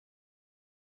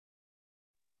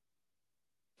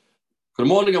Good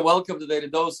morning and welcome to Daily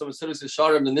Dose of Mesilas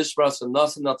Yesharim, the Nishmas and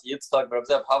Nasan Nat Yitzchak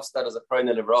Rabzev Hafstad as a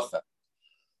Chayne Levracha.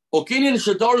 Okinin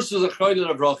Shadorus is a Chayne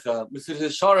Levracha. Mesilas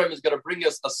Yesharim is going to bring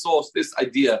us a source, this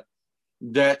idea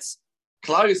that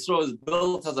Klal Yisrael is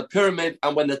built as a pyramid,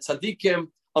 and when the tzaddikim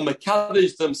are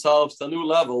mekadosh themselves to a new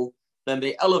level, then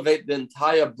they elevate the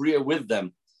entire bria with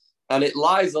them. And it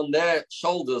lies on their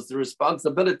shoulders, the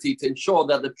responsibility to ensure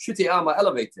that the Pshuti Am are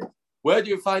elevated. Where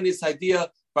do you find this idea?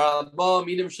 In the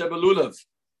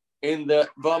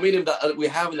Ba'aminim that we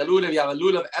have in the Lulav, you have a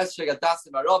Lulav, Esrei,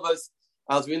 Adasim, Aravas.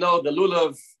 As we know, the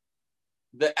Lulav,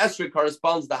 the Esrei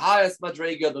corresponds to the highest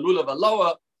Madrega, the Lulav, a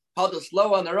lower, Hadas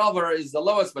lower, and the Arava is the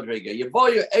lowest Madrega.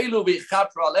 Yevoyu Elu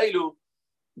v'chapra Elu,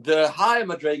 the higher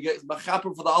Madrega is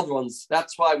Machapra for the other ones.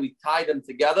 That's why we tie them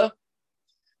together,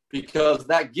 because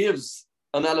that gives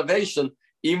an elevation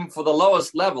even for the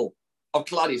lowest level of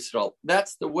Klal Yisrael.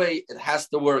 That's the way it has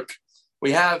to work.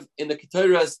 We have in the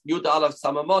Keturas, Yud Aleph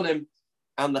Samamonim,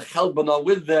 and the Chelbana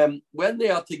with them. When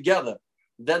they are together,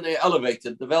 then they are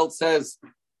elevated. The Welt says,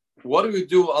 what do we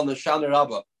do on the Shana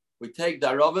Rabbah? We take the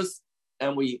Aravas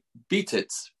and we beat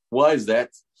it. Why is that?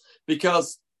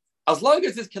 Because as long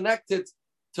as it's connected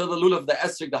to the Lulav, the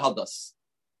Esrik, the Hadas,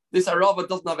 this Arava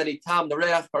doesn't have any tam, the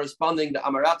Reach corresponding, the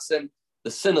Amaratzim,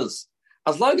 the sinners.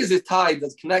 As long as it's tied,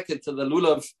 that's connected to the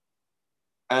Lulav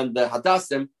and the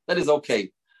Hadasim, that is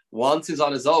okay. Once he's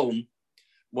on his own,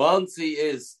 once he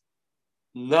is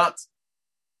not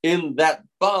in that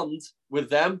bond with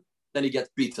them, then he gets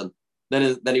beaten.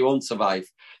 Then he won't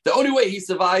survive. The only way he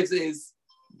survives is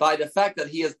by the fact that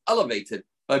he is elevated,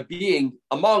 by being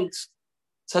amongst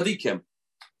tzaddikim.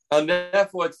 And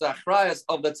therefore, it's the achrayas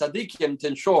of the tzaddikim to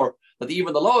ensure that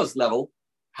even the lowest level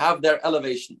have their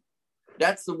elevation.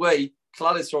 That's the way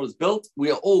Klal Yisrael is built.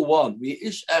 We are all one. We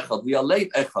ish echad. We are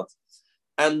leit echad.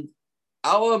 And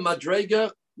our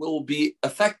madrega will be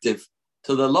effective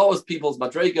to the lowest people's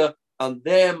madrega, and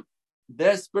their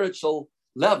spiritual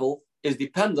level is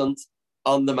dependent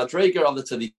on the madrega of the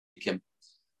tzaddikim.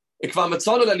 It's not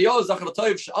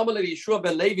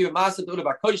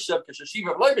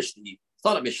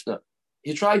a Mishnah.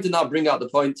 He's trying to now bring out the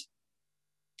point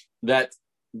that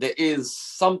there is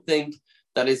something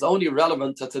that is only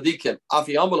relevant to tzaddikim.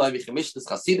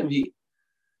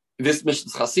 This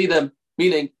Mishnah's Chasidim,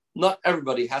 meaning not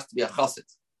everybody has to be a chassid.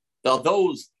 There are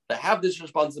those that have this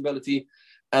responsibility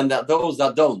and that those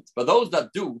that don't. But those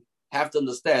that do have to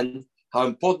understand how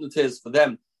important it is for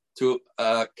them to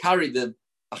carry the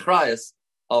achrayas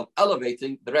of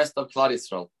elevating the rest of Klal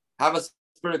Yisrael. Have a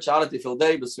spirituality filled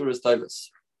day, B'suras Tovos.